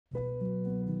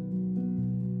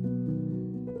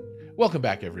Welcome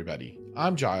back, everybody.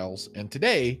 I'm Giles, and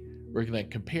today we're going to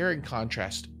compare and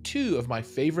contrast two of my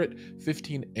favorite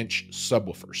 15-inch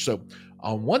subwoofers. So,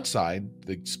 on one side,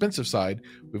 the expensive side,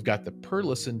 we've got the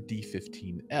Perlisten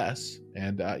D15s,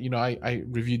 and I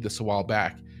reviewed this a while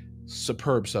back.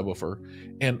 Superb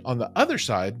subwoofer. And on the other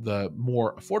side, the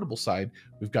more affordable side,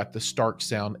 we've got the Starke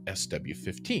Sound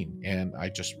SW15, and I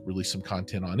just released some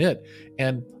content on it.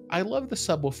 And I love the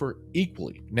subwoofer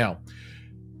equally. Now,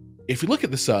 if you look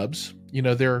at the subs,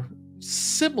 they're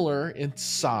similar in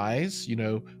size. They're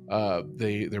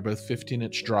both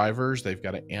 15-inch drivers. They've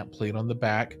got an amp plate on the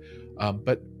back,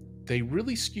 but they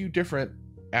really skew different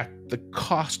at the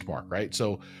cost mark, right?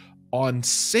 So on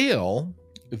sale,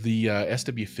 the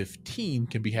SW15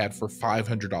 can be had for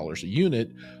 $500 a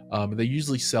unit. They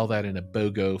usually sell that in a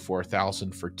BOGO for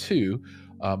 $1,000 for two.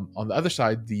 On the other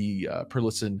side, the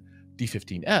Perlisten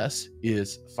D15s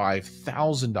is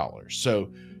 $5,000.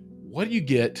 So what do you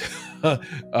get for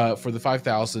the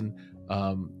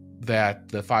 $5,000 that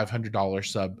the $500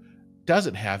 sub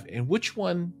doesn't have, and which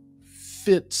one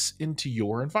fits into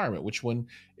your environment? Which one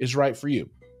is right for you?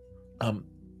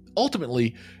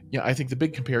 Ultimately, I think the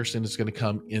big comparison is going to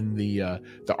come in the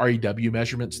REW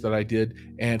measurements that I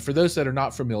did. And for those that are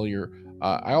not familiar,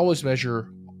 I always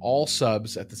measure all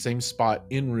subs at the same spot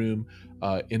in room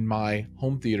in my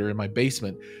home theater, in my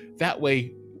basement. That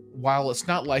way, while it's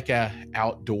not like a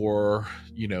outdoor,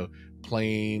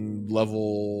 plane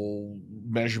level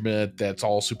measurement that's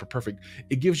all super perfect,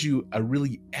 it gives you a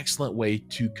really excellent way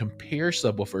to compare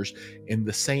subwoofers in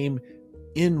the same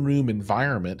in-room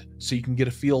environment, so you can get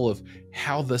a feel of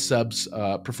how the subs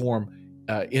perform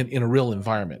in a real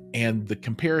environment. And the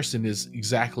comparison is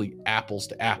exactly apples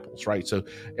to apples, right? So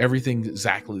everything's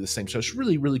exactly the same. So it's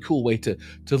really, really cool way to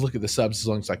look at the subs as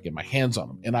long as I can get my hands on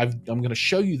them. And I'm going to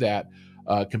show you that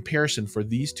comparison for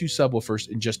these two subwoofers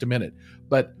in just a minute.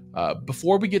 But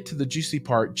before we get to the juicy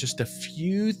part, just a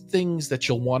few things that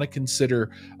you'll want to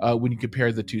consider when you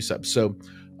compare the two subs. So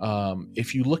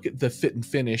if you look at the fit and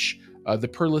finish, the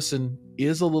Perlisten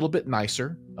is a little bit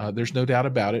nicer. There's no doubt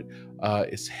about it.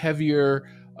 It's heavier.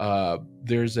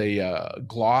 There's a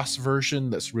gloss version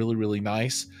that's really, really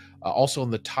nice. Also on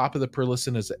the top of the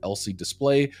Perlisten is an LCD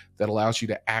display that allows you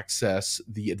to access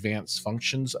the advanced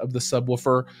functions of the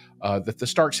subwoofer that the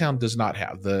Starke Sound does not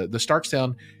have. The Starke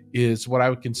Sound is what I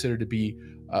would consider to be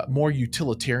more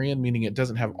utilitarian, meaning it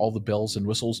doesn't have all the bells and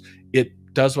whistles. It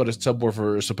does what a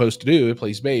subwoofer is supposed to do. It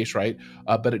plays bass, right?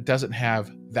 But it doesn't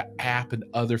have the app and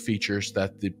other features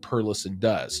that the Perlisten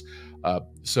does.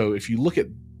 So if you look at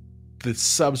the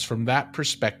subs from that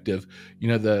perspective,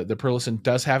 the Perlisten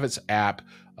does have its app.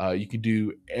 You can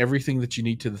do everything that you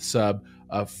need to the sub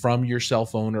from your cell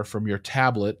phone or from your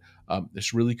tablet.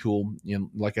 It's really cool.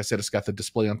 Like I said, it's got the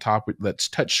display on top that's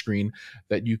touchscreen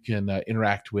that you can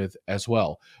interact with as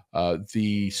well.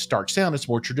 The Starke Sound is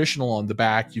more traditional. On the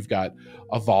back, you've got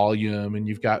a volume and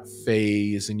you've got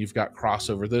phase and you've got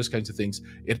crossover, those kinds of things.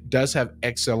 It does have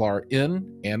XLR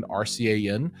in and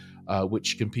RCA in,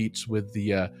 which competes with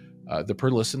the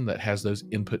Perlisten that has those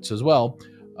inputs as well.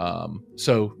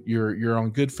 So you're on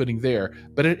good footing there.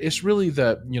 But it's really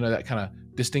the that kind of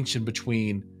distinction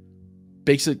between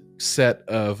basic set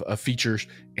of features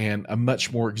and a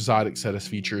much more exotic set of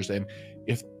features. And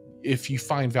if you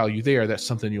find value there, that's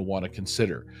something you'll want to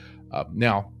consider.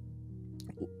 Now,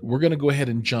 we're going to go ahead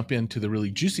and jump into the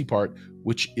really juicy part,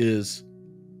 which is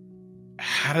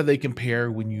how do they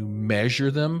compare when you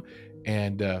measure them?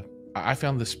 And I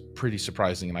found this pretty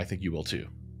surprising, and I think you will too.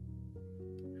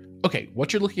 Okay,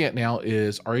 what you're looking at now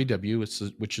is REW,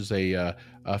 which is a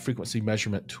frequency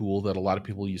measurement tool that a lot of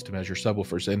people use to measure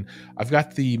subwoofers. And I've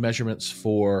got the measurements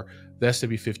for the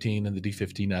SW15 and the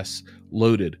D15s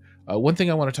loaded. One thing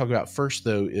I want to talk about first,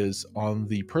 though, is on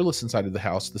the Perlisten side of the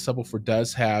house, the subwoofer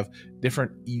does have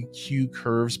different EQ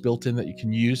curves built in that you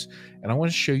can use. And I want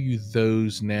to show you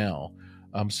those now.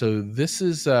 So this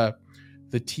is the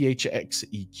THX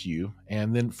EQ.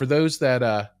 And then for those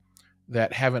that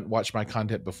haven't watched my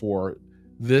content before,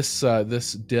 this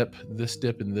dip, and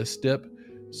this dip.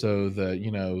 So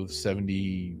the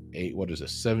 78, what is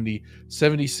this? 70,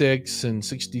 76 and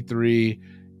 63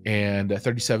 and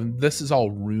 37. This is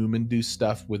all room induced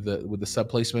stuff with the sub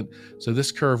placement. So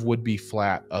this curve would be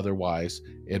flat otherwise.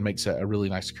 It makes a really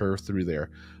nice curve through there.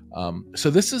 So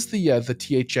this is the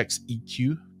THX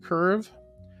EQ curve.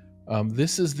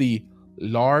 This is the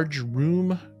large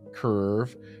room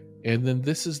curve. And then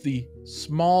this is the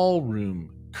small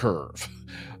room curve.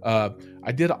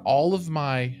 I did all of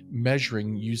my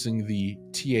measuring using the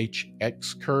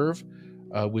THX curve,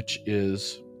 which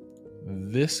is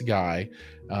this guy.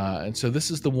 And so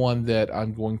this is the one that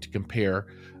I'm going to compare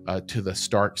to the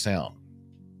Starke Sound.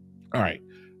 All right.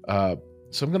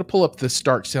 So I'm going to pull up the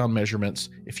Starke Sound measurements.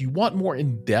 If you want more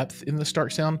in depth in the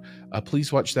Starke Sound,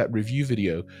 please watch that review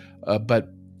video. But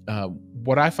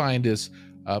what I find is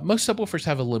most subwoofers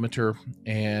have a limiter,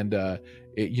 and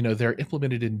they're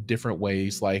implemented in different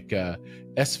ways, like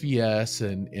SVS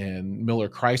and Miller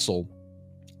Kreisel.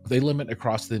 They limit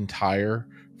across the entire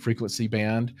frequency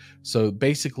band. So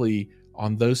basically,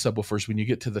 on those subwoofers, when you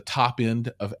get to the top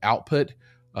end of output,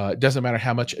 it doesn't matter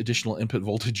how much additional input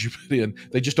voltage you put in,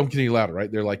 they just don't get any louder,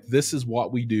 right? They're like, this is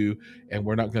what we do, and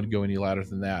we're not going to go any louder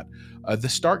than that. The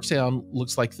Starke Sound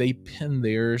looks like they pin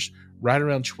theirs right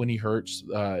around 20 hertz.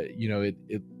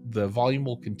 The volume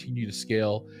will continue to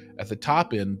scale at the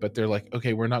top end, but they're like,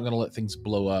 okay, we're not going to let things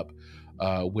blow up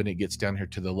when it gets down here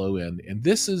to the low end. And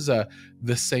this is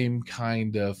the same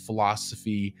kind of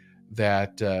philosophy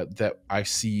that I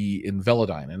see in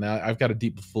Velodyne. And I've got a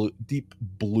deep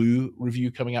blue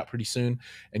review coming out pretty soon,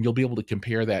 and you'll be able to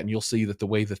compare that, and you'll see that the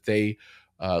way that they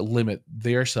limit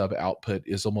their sub output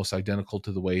is almost identical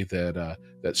to the way that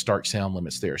that Starke Sound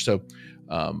limits theirs. So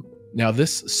now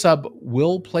this sub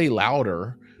will play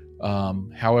louder.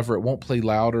 However, it won't play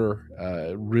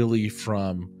louder really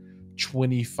from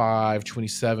 25,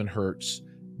 27 hertz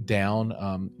down.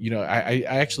 I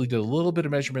actually did a little bit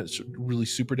of measurements really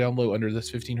super down low under this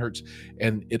 15 hertz,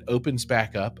 and it opens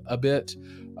back up a bit.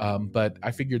 But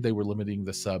I figured they were limiting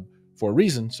the sub for a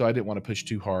reason, so I didn't want to push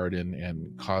too hard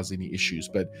and cause any issues.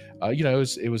 But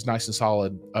it was nice and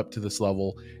solid up to this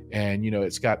level, and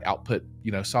it's got output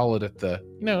solid at the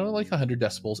like 100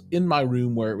 decibels in my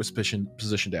room where it was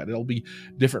positioned at. It'll be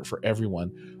different for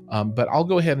everyone, but I'll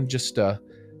go ahead and just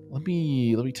let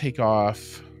me take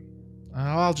off.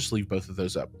 I'll just leave both of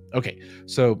those up. Okay,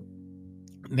 so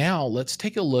now let's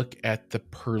take a look at the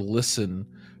Perlisten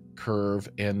curve,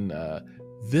 and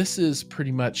this is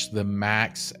pretty much the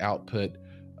max output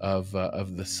of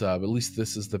the sub. At least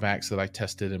this is the max that I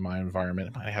tested in my environment.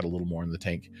 I might have had a little more in the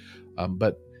tank,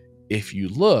 but if you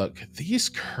look, these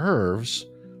curves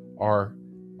are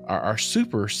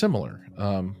super similar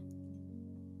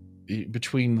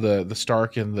between the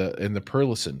Starke and the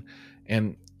Perlisten.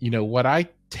 And what I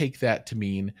take that to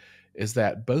mean is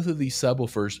that both of these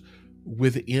subwoofers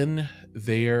within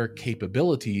their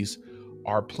capabilities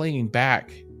are playing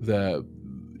back the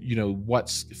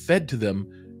what's fed to them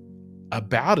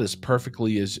about as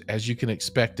perfectly as you can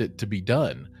expect it to be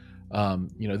done.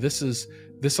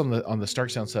 This on the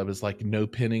Starke Sound sub is like no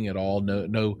pinning at all,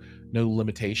 no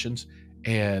limitations,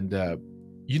 and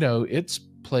it's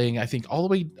playing, I think, all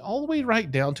the way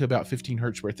right down to about 15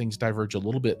 hertz, where things diverge a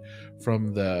little bit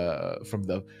from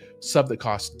the sub that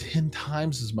costs 10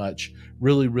 times as much,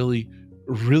 really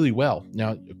well.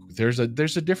 Now there's a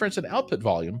difference in output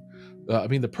volume.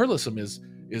 The Perlisten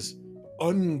is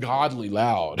ungodly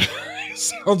loud. It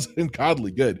sounds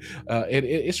ungodly good.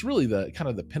 It's really the kind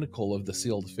of the pinnacle of the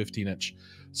sealed 15-inch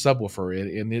subwoofer,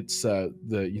 and it's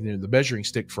the measuring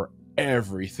stick for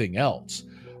everything else.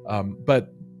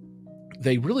 But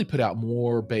they really put out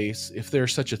more bass, if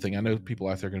there's such a thing. I know people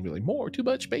out there are going to be like, too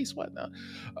much bass, whatnot.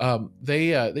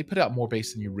 They put out more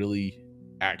bass than you really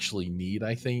actually need,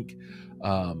 I think.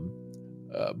 Two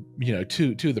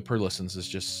of the Perlistens is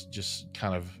just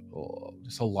kind of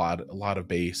just a lot of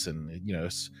bass, and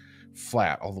it's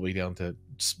flat all the way down to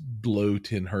below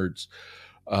 10 hertz.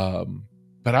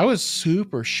 But I was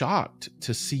super shocked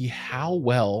to see how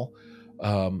well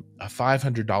a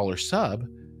 $500 sub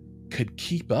could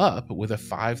keep up with a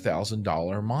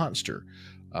 $5,000 monster.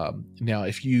 Now,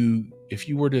 if you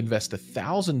were to invest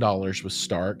 $1,000 with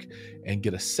Starke and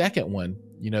get a second one,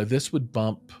 this would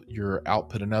bump your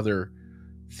output another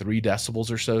 3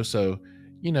 decibels or so. So,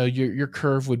 your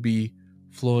curve would be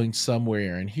flowing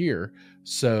somewhere in here.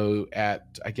 So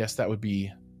I guess that would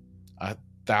be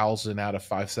 1,000 out of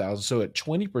 5,000. So at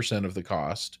 20% of the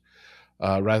cost,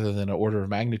 rather than an order of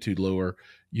magnitude lower,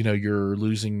 you're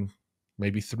losing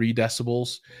maybe 3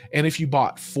 decibels. And if you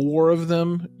bought 4 of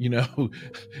them, you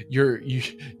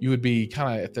would be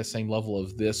kind of at the same level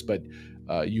of this, but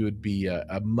you would be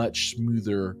a much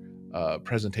smoother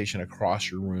presentation across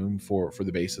your room for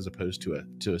the bass, as opposed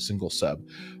to a single sub.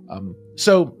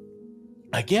 So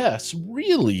I guess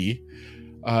really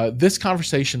this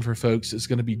conversation for folks is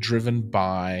going to be driven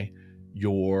by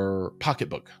your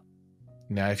pocketbook.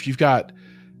 Now, if you've got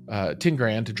 10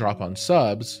 grand to drop on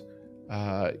subs,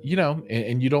 and you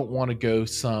don't want to go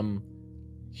some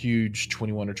huge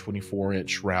 21 or 24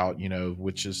 inch route,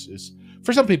 which is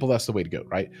for some people, that's the way to go,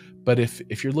 right? But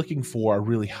if you're looking for a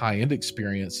really high-end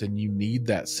experience and you need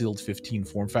that sealed 15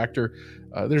 form factor,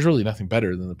 there's really nothing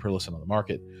better than the Perlisten on the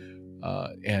market.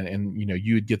 And you know,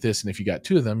 you would get this, and if you got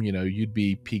two of them, you know, you'd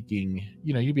be peaking,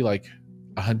 you know, you'd be like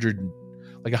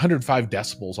 105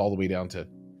 decibels all the way down to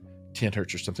 10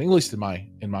 hertz or something, at least in my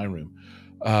room.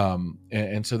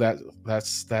 And so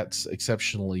that's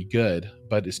exceptionally good,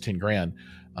 but it's 10 grand.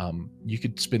 You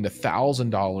could spend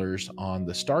 $1,000 on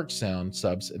the Starke Sound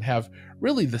subs and have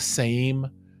really the same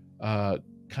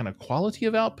kind of quality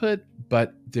of output,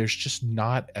 but there's just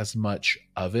not as much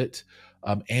of it.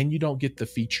 And you don't get the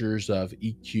features of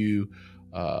EQ,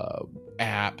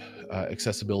 app,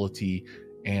 accessibility,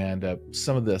 and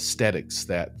some of the aesthetics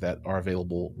that are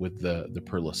available with the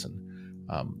Perlisten.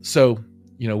 So,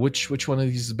 you know, which one of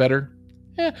these is better?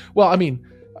 Well, I mean,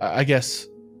 I guess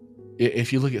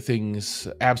if you look at things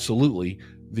absolutely,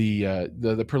 the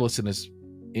Perlisten is,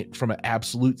 from an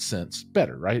absolute sense,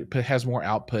 better, right? It has more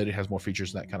output, it has more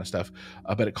features and that kind of stuff,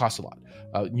 but it costs a lot.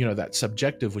 You know, that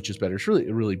subjective, which is better,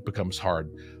 it really becomes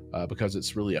hard because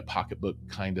it's really a pocketbook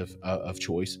kind of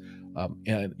choice.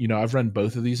 And you know, I've run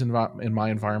both of these in my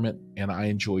environment, and I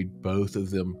enjoyed both of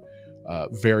them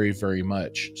very, very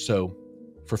much. So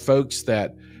for folks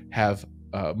that have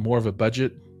more of a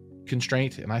budget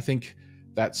constraint, and I think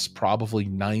that's probably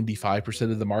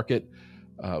 95% of the market,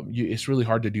 it's really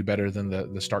hard to do better than the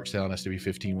Starke Sound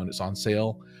SW15 when it's on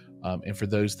sale. And for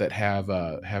those that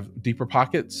have deeper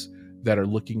pockets, that are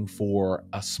looking for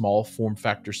a small form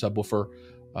factor subwoofer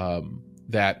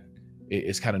that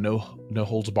is kind of no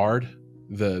holds barred,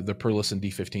 the Perlisten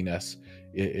D15s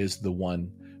is the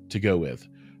one to go with.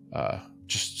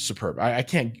 Just superb. I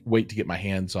can't wait to get my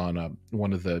hands on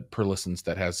one of the Perlistens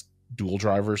that has dual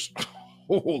drivers.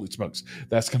 Holy smokes,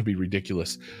 that's going to be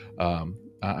ridiculous.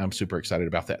 I'm super excited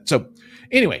about that. So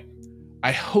anyway,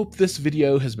 I hope this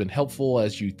video has been helpful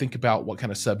as you think about what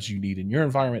kind of subs you need in your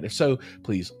environment. If so,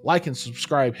 please like and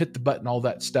subscribe, hit the button, all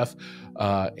that stuff.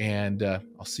 And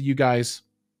I'll see you guys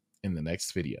in the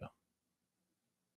next video.